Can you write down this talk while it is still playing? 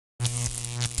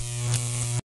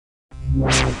Good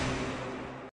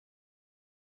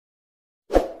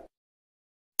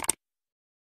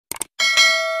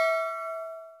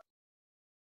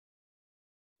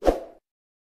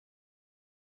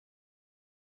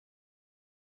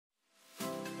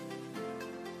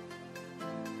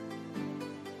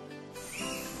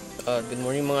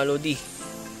morning mga Lodi.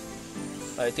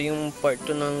 Ito yung part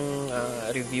 2 ng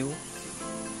review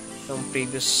ng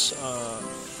previous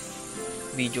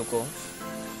video ko.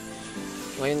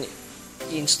 Ngayon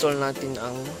i-install natin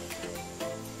ang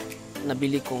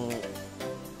nabili kong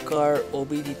car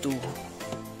OBD2.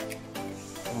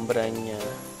 Ang brand niya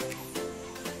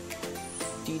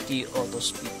TT Auto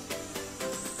Speed.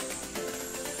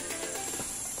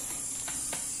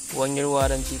 1-year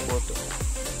warranty po to.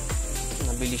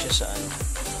 Nabili siya sa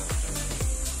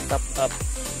Top Up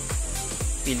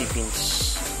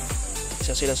Philippines.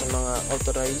 Isa sila sa mga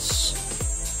authorized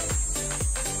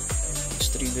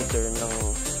distributor ng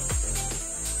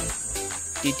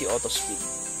TT Auto Speed.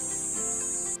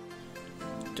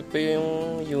 Ito pa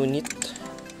yung unit.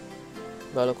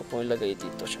 Bala ko pong ilagay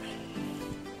dito siya.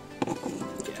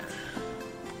 Yan.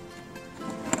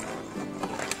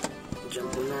 Diyan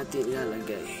po natin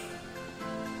ilalagay.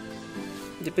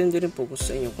 Depende rin po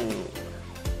sa inyo kung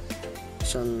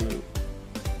saan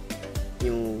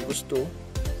yung gusto,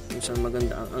 kung saan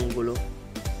maganda ang angulo.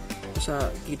 Basta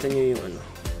kita nyo yung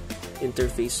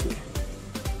interface niya.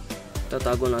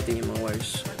 Tatago natin yung mga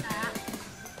wires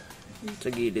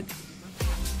sa gilid.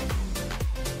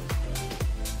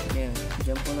 Ayan,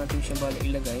 dyan po natin siya bala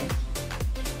ilagay.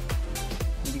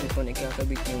 Hindi ko pa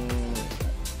nakakabit yung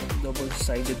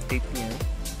double-sided tape niya.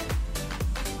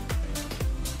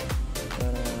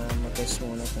 Test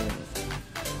muna kung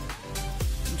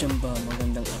dyan ba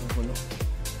magandang angulo.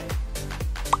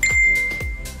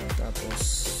 Tapos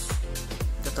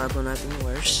tatago natin yung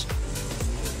wires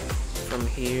from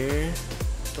here.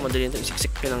 Ito madali ito,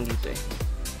 isiksik ka lang dito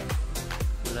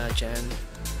mula dyan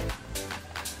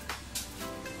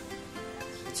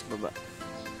sa baba.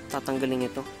 Tatanggalin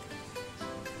ito.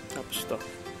 Tapos ito,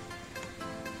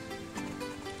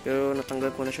 pero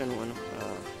natanggal ko na siya nung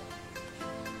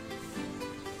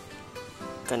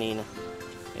kanina.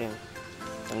 Ayan,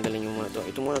 tanggalin nyo muna ito.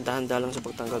 Ito muna, dahan-dahan lang sa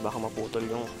pagtanggal, baka maputol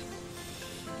yung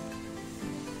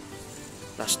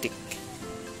plastic.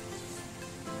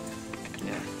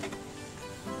 Ayan.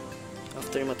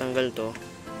 After matanggal to,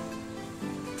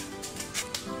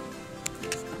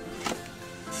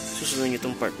 susunod nyo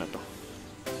itong part na to,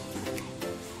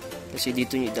 kasi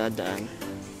dito nyo idadaan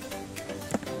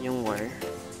yung wire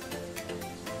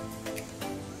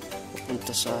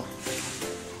pupunta sa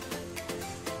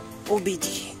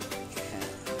OBD.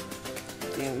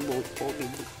 Ito yung ibang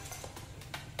OBD.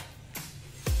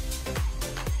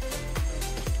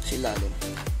 Silalim.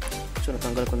 So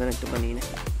natanggal ko na rin ito kanina.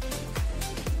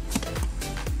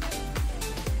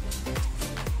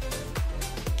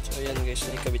 So ayan guys,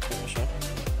 naikabit ko na siya.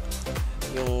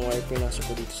 Yung wire pinasok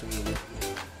ko dito sa gilid.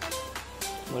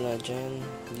 Wala dyan,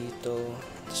 dito,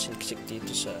 siksik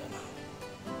dito sa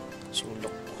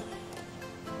sulok.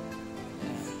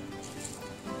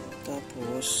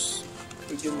 Tapos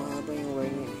medyo mahaba yung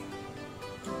wire niya.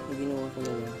 Ginawa ko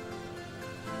na yan.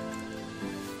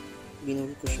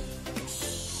 Ginawin ko siya. Tapos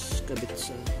kabit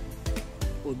sa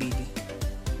OBD.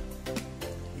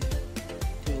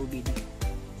 Ito yung OBD.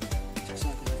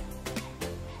 Saksakan na.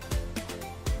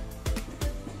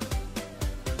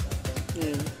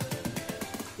 Ayan.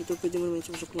 Ito pwede mo naman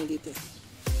susok lang dito.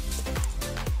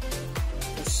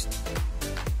 Tapos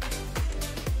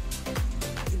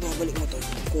ibabalik mo ito.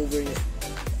 Cover niya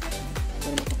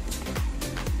para matakbo.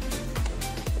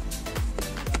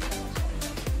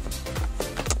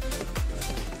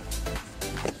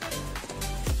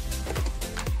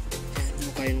 Hindi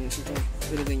mo kaya nung ito,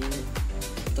 pero ganyan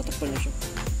tatakpan na siya.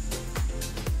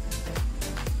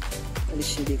 At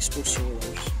least hindi expose yung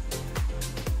wires.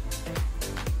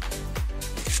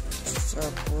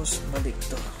 Tapos balik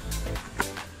ito.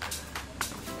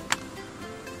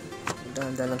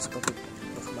 Dahan-dahan sa kapit,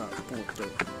 baka makaputol.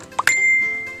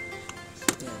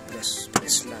 Yan,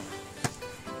 press lang.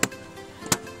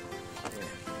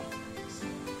 Ayan.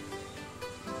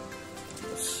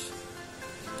 Tapos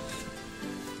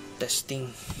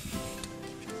testing.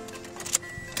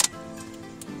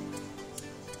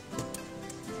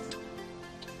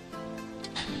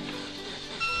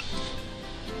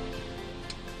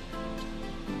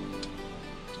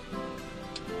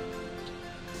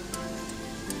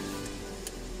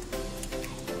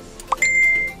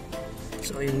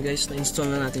 So ayun guys, na-install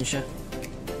na natin siya.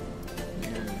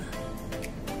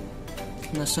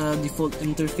 Nasa default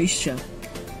interface siya.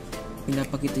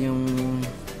 Pinapakita yung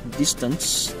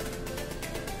distance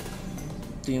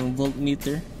Ito yung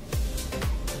voltmeter.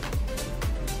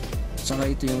 Saka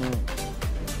ito yung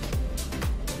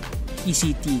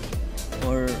ECT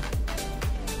or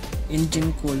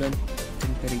engine coolant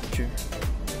temperature.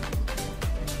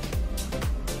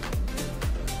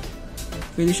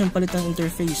 Pwede siyang palitan ng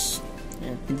interface.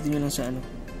 Ayan, pindutin nyo lang sa ano.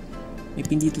 May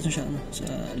pindito siya sa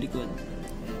likod.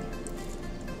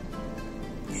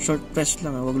 Short press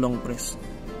lang, wag long press.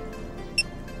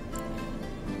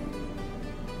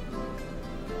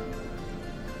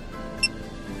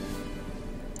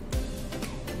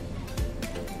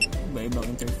 Iba-ibang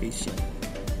interface yan.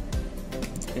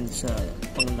 Depende sa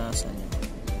panglasa niya.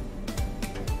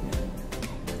 Ayan.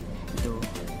 Ito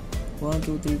 1,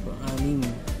 2, 3, 4,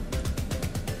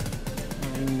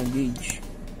 6 na gauge.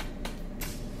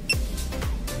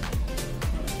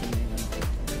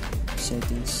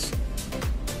 Settings.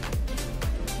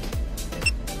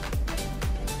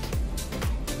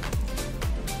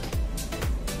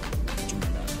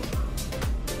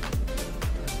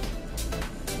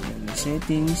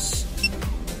 Settings,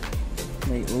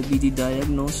 may OBD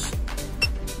diagnose,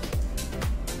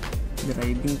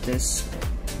 driving test,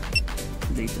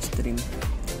 data stream.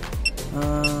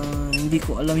 Hindi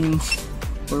ko alam yung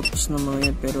purpose ng mga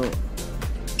yan, pero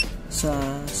sa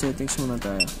settings muna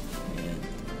tayo. Ayan.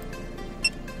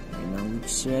 Ayan,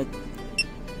 set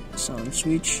sound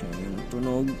switch, ayan,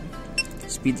 tunog,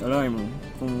 speed alarm.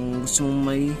 Kung gusto mong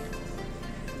may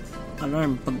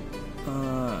alarm pag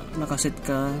nakaset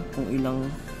ka kung ilang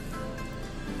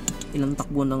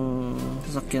takbo ng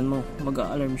sasakyan mo,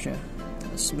 mag-a-alarm siya.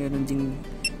 Tapos meron ding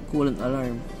coolant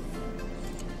alarm,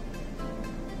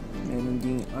 meron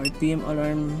ding RPM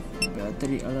alarm,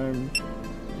 battery alarm.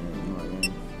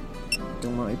 Ayan.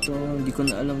 Itong mga ito hindi ko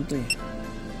na alam to eh.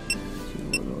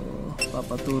 Siguro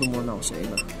papaturo muna ako sa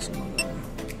iba, sa mga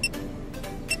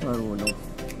marunong.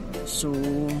 So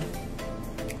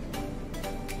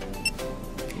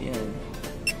ayan.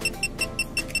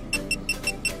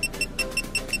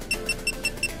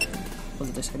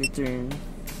 Punta sa return.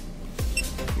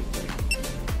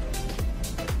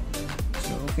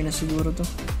 So okay na siguro to.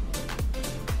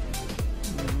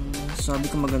 Sabi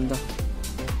ko maganda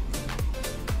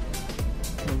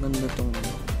tong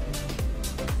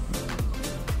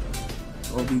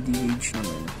OBD gauge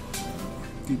naman.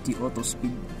 TT auto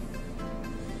speed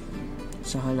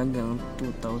sa halagang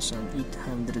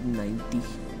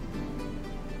 2,890.